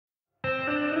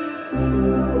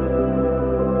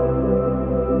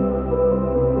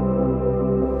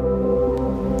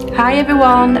Hi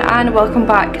everyone and welcome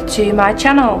back to my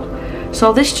channel.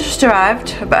 So this just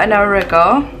arrived about an hour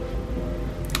ago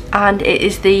and it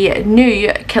is the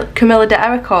new Camilla de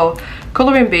Erico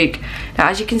colouring book. Now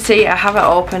as you can see I haven't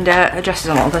opened it, address is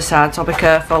on the other side so I'll be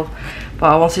careful, but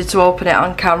I wanted to open it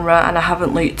on camera and I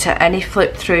haven't looked at any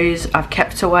flip throughs. I've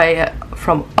kept away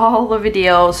from all the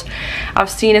videos. I've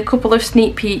seen a couple of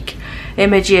sneak peek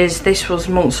images. This was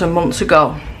months and months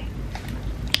ago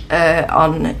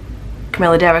on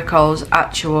Camilla de Erico's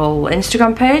actual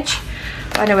Instagram page.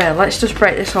 But anyway, let's just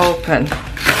break this open.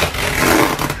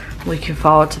 Looking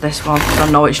forward to this one because I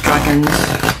know it's dragons.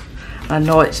 I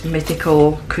know it's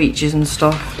mythical creatures and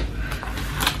stuff.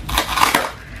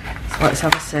 So let's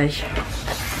have a see.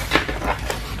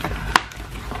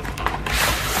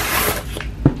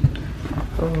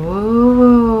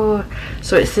 Oh,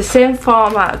 so it's the same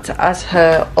format as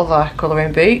her other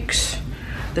colouring books.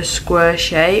 The square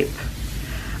shape.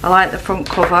 I like the front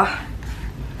cover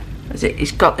as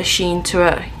it's got the sheen to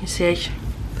it. You see,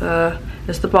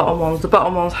 there's the bottom ones. The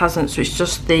bottom ones hasn't, so it's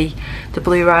just the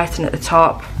blue writing at the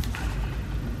top.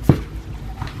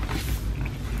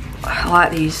 I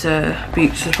like these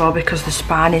boots as well because the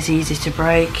spine is easy to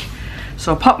break.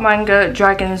 So pop manga,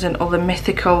 dragons and other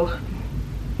magical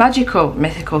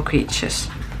mythical creatures.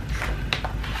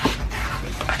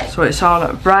 So it's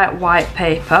on bright white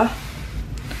paper.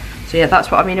 So yeah,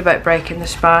 that's what I mean about breaking the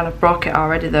spine. I've broke it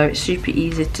already though, it's super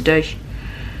easy to do.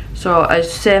 So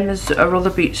as same as our other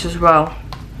boots as well,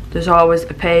 there's always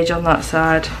a page on that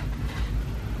side.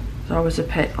 There's always a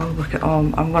page. Oh look at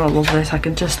I'm gonna love this, I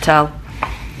can just tell.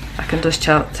 I can just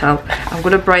tell. I'm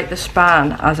gonna break the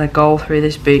spine as I go through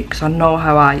this book because I know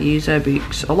how I use her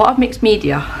books. A lot of mixed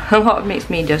media,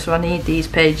 so I need these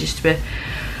pages to be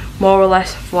more or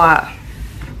less flat.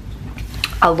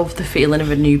 I love the feeling of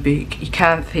a new book. You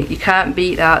can't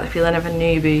beat that, the feeling of a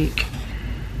new book.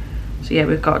 So yeah,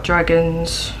 we've got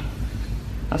dragons.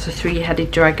 That's a three-headed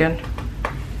dragon.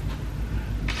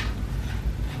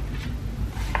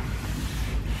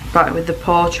 Back with the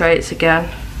portraits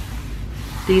again.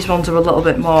 These ones are a little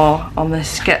bit more on the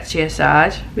sketchier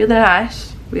side. Really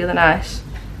nice, really nice.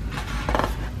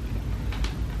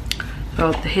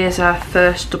 So here's our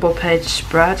first double page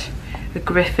spread. A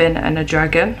griffin and a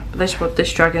dragon.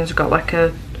 This dragon's got like a,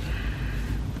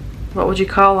 what would you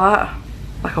call that?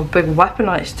 Like a big weapon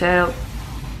on its tail.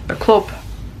 A club,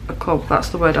 that's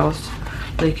the word I was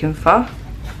looking for.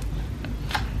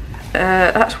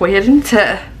 That's weird, isn't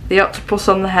it? The octopus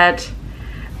on the head,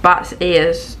 bat's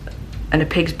ears and a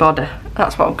pig's body.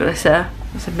 That's what I'm gonna say.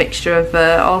 It's a mixture of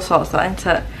all sorts, that,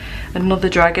 isn't it? Another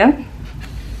dragon.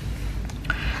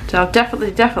 So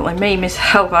definitely me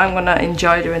myself, I'm gonna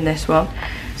enjoy doing this one.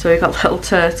 So we've got little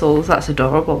turtles. That's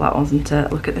adorable, that one, isn't it?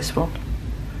 Look at this one,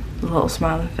 the little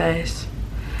smiling face.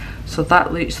 So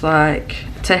that looks like,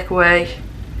 take away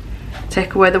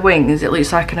the wings, it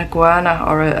looks like an iguana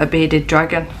or a bearded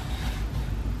dragon.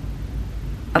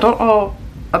 I don't know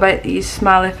about these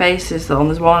smiley faces though, and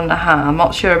there's one and a half. I'm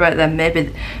not sure about them.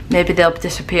 Maybe they'll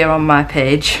disappear on my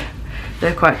page.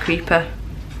 They're quite creepy.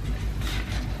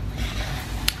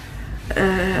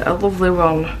 A lovely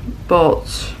one,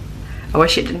 but I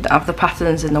wish it didn't have the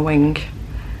patterns in the wing,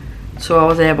 so I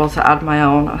was able to add my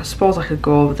own. I suppose I could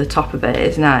go over the top of it.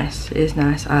 It's nice, it is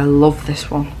nice. I love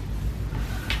this one,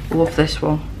 love this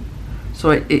one. So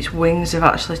its wings have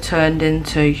actually turned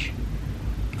into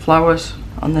flowers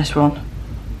on this one.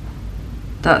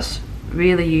 That's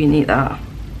really unique, that.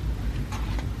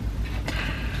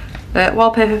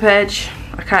 Wallpaper page.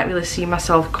 I can't really see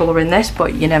myself colouring this,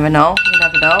 but you never know, you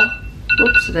never know.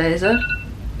 Oops, a daisy.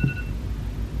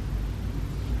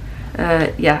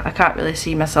 Yeah, I can't really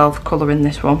see myself colouring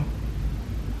this one,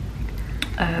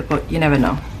 but you never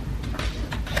know.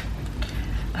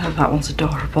 That one's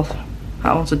adorable.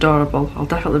 That one's adorable. I'll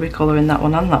definitely be colouring that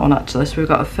one and that one actually. So we've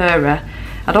got a furry.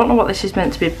 I don't know what this is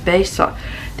meant to be based on.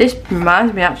 This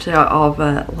reminds me actually of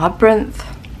Labyrinth.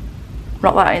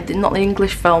 Not the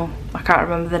English film. I can't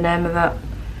remember the name of it.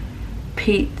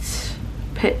 Pitt's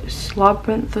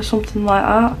Labyrinth or something like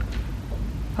that.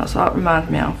 That's what it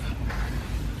reminds me of.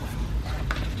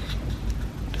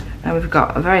 And we've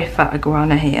got a very fat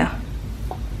iguana here.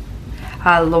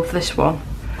 I love this one.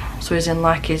 So he's in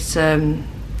like his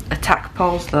attack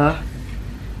pose there.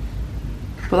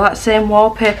 But that same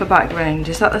wallpaper background,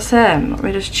 is that the same? Let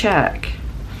me just check.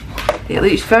 It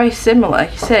looks very similar,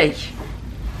 you see?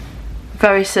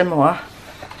 Very similar.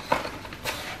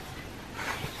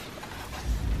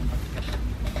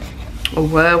 A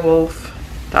werewolf.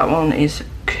 That one is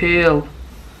cool.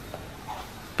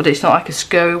 But it's not like a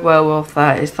scary werewolf,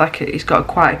 that. It's like he's got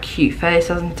quite a cute face,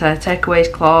 hasn't he? Take away his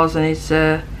claws and his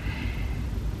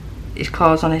his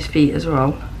claws on his feet as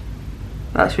well.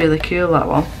 That's really cool, that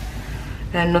one.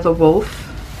 And another wolf.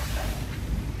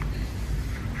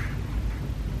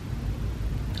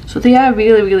 So they are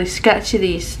really, really sketchy,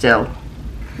 these still.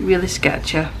 Really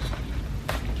sketchy.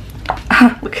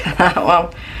 Look at that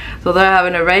one. So they're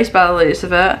having a race by the looks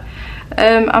of it.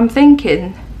 I'm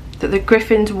thinking that the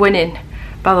griffin's winning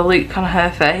by the look on her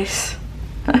face.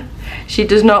 She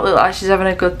does not look like she's having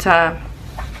a good time.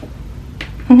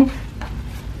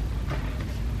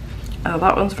 Oh,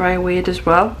 that one's very weird as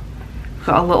well. We've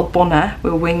got a little bunny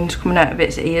with wings coming out of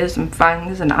its ears and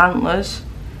fangs and antlers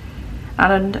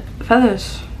and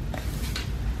feathers.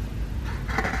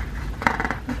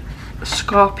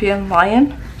 Scorpion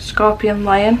lion,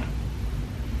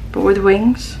 but with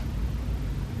wings.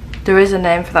 There is a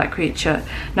name for that creature.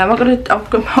 Now I'm not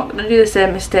gonna do the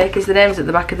same mistake as the names at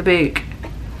the back of the book.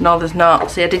 No, there's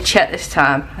not. See, I did check this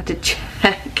time. I did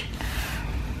check.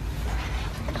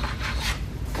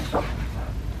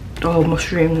 Oh,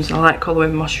 mushrooms. I like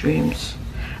colouring mushrooms.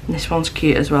 And this one's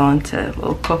cute as well, isn't it? A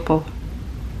little couple.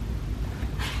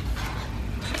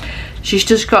 She's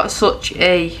just got such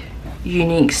a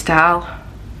unique style,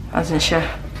 hasn't she?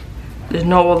 There's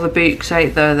no other books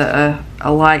out there that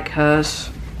are like hers.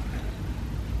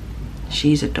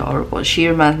 She's adorable. She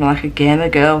reminds me like a gamer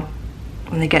girl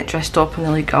when they get dressed up and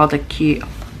they're like, oh, they're cute.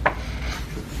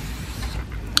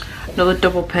 Another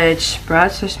double page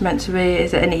spread. So it's meant to be,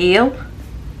 is it an eel?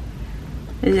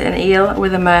 Is it an eel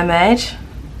with a mermaid?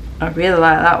 I really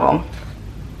like that one.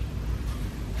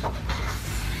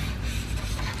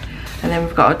 And then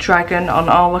we've got a dragon on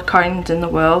all the coins in the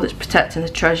world. It's protecting the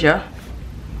treasure.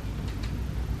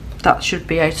 That should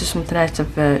be out of something out of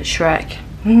Shrek.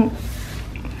 And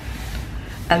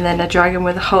then a dragon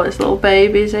with all its little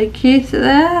babies. How cute are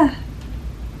they?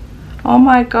 Oh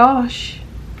my gosh.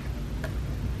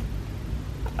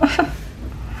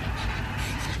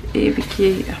 It'd be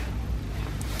cute.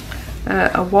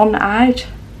 A one-eyed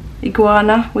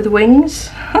iguana with wings.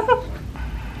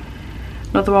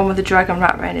 Another one with a dragon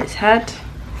wrapped around its head.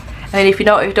 I mean, if you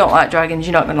don't like dragons,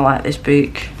 you're not going to like this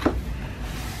book.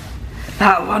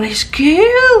 That one is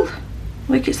cool.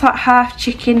 Look, it's like half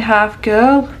chicken, half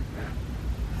girl.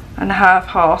 And half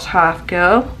horse, half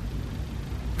girl.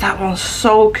 That one's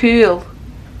so cool.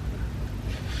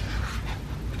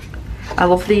 I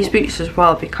love these books as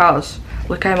well because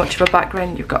look how much of a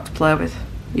background you've got to play with.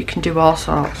 You can do all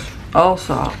sorts. All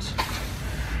sorts.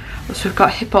 So we've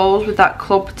got hippos with that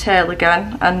club tail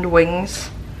again and wings.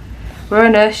 Where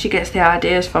on earth she gets the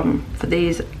ideas from for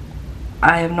these,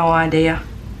 I have no idea.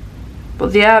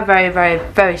 But they are very, very,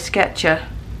 very sketchy. I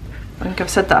think I've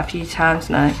said that a few times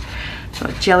now. So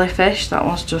a jellyfish, that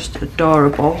one's just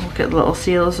adorable. Look at the little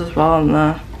seals as well on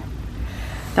there.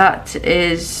 That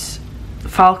is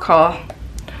Falcor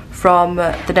from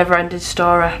the Neverending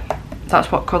Story.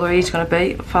 That's what colour he's going to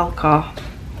be, Falcor.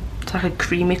 It's like a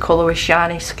creamy colour with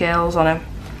shiny scales on him.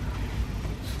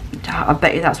 I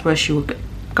bet you that's where she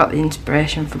got the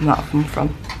inspiration from that one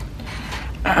from.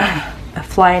 A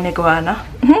flying iguana.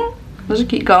 Doesn't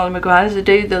keep calling them iguanas. They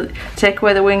do. They take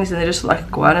away the wings and they just look like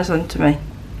iguanas then to me.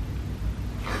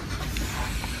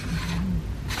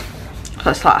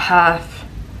 That's like half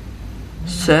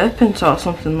serpent or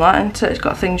something like that, isn't it? It's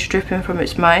got things dripping from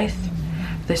its mouth.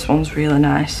 This one's really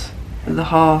nice. With the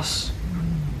horse.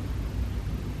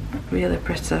 Really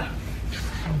pretty.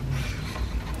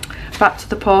 Back to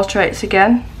the portraits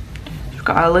again. We've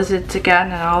got our lizards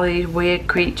again and all these weird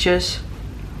creatures.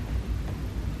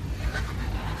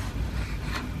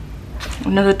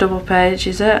 Another double page,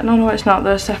 is it? No, it's not.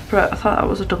 They're separate. I thought that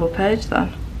was a double page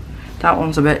then. That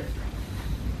one's a bit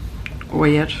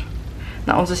weird.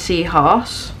 That one's a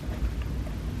seahorse.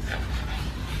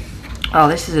 Oh,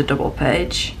 this is a double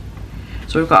page.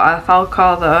 So we've got our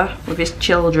Falcor there with his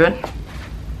children.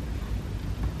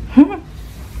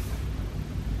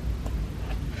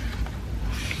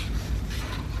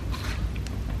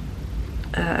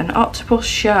 An octopus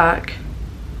shark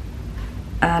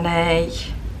and a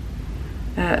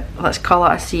let's call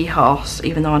it a seahorse,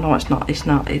 even though I know it's not,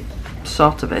 it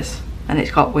sort of is, and it's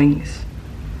got wings.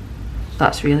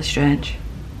 That's really strange.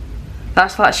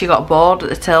 That's like she got bored at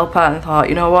the tail part and thought,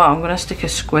 you know what, I'm going to stick a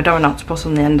squid or an octopus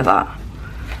on the end of that.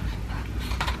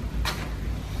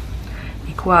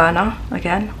 Iguana,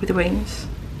 again, with wings,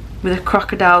 with a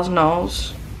crocodile's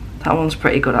nose. That one's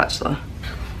pretty good actually.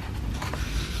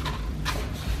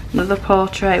 Another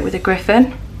portrait with a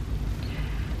griffin.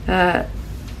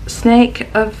 Snake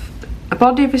of a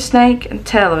body of a snake and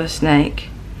tail of a snake.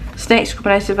 Snake's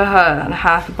coming out of a hair and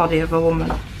half a body of a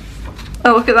woman.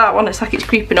 Oh, look at that one, it's like it's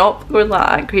creeping up. Going like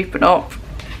that, creeping up.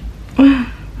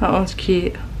 That one's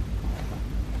cute.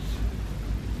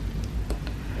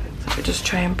 it does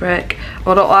try and break.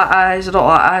 Oh, I don't like eyes, I don't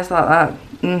like eyes like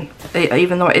that.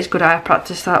 Even though it is good eye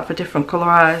practice that for different colour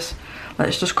eyes.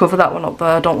 Let's just cover that one up there.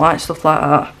 I don't like stuff like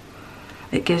that.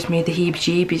 It gives me the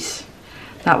heebie-jeebies.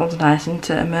 That one's nice, isn't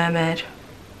it? A mermaid.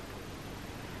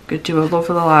 Could do a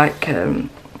lovely like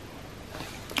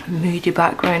moody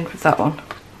background with that one.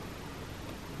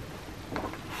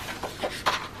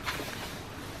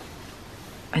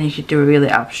 And you could do a really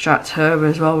abstract her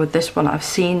as well with this one. I've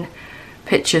seen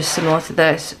pictures similar to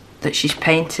this that she's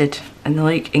painted and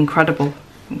they look incredible,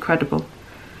 incredible.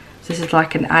 So this is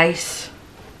like an ice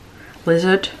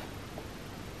lizard.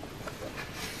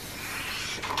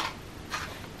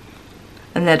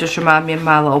 And they just remind me of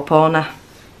My Little Pony.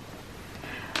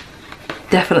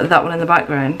 Definitely that one in the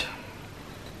background.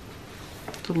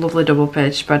 It's a lovely double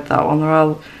page spread, that one. They're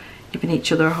all giving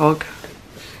each other a hug.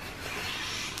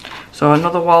 So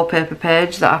another wallpaper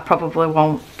page that I probably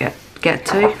won't get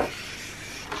to.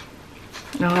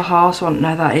 Another horse one.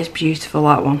 Now that is beautiful,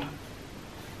 that one.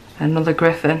 Another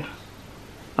griffin.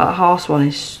 That horse one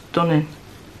is stunning.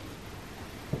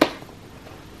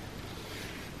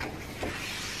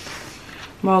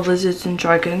 More lizards and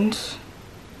dragons.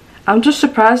 I'm just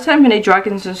surprised how many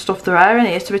dragons and stuff there are in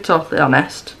here, to be totally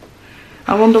honest.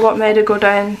 I wonder what made her go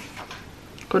down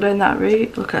that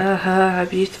route. Look at her hair, how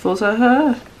beautiful is her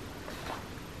hair.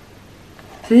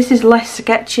 So this is less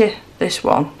sketchy, this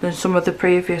one, than some of the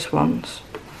previous ones.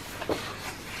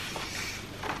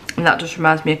 And that just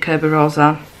reminds me of Kirby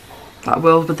Roseanne. That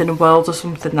world within a world or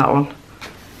something, that one.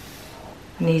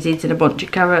 And he's eating a bunch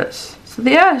of carrots. So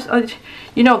they are,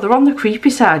 you know, they're on the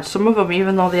creepy side, some of them,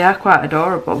 even though they are quite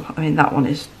adorable. I mean, that one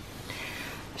is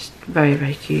just very,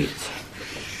 very cute.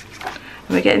 And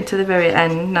we're getting to the very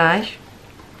end now.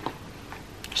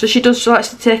 So she likes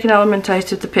to take an element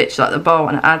out of the picture, like the bow,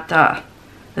 and add that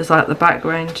as like the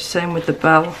background, same with the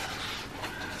bell.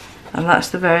 And that's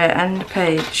the very end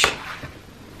page.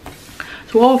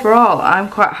 So overall, I'm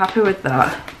quite happy with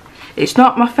that. It's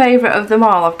not my favourite of them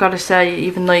all, I've got to say,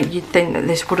 even though you'd think that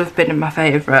this would have been my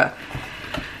favourite.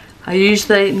 I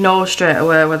usually know straight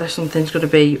away whether something's going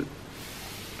to be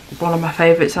one of my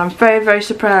favourites. I'm very, very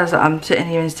surprised that I'm sitting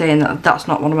here and saying that that's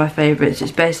not one of my favourites.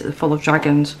 It's basically full of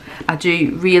dragons. I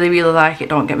do really, really like it,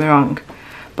 don't get me wrong.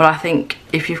 But I think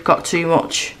if you've got too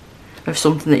much of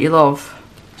something that you love,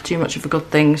 too much of a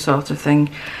good thing sort of thing.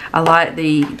 I like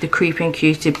the creeping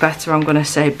cutie better, I'm going to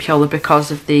say, purely because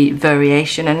of the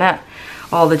variation in it.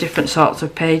 All the different sorts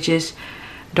of pages.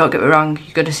 Don't get me wrong,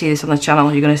 you're going to see this on the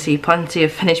channel, you're going to see plenty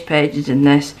of finished pages in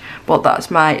this, but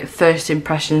that's my first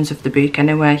impressions of the book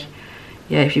anyway.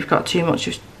 Yeah, if you've got too much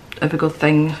of a good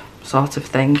thing sort of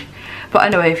thing. But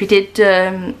anyway, if you did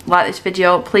like this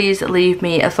video, please leave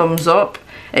me a thumbs up.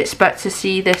 Expect to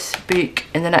see this book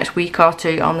in the next week or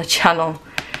two on the channel,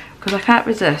 because I can't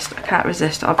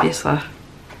resist, obviously.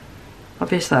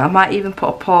 I might even put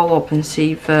a poll up and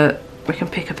see if we can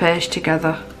pick a page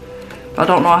together. But I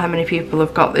don't know how many people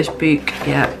have got this book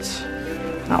yet.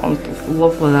 That one's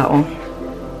lovely, that one.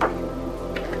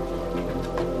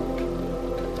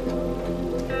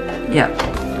 Yep,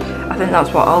 I think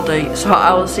that's what I'll do. So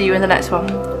I will see you in the next one.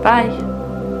 Bye.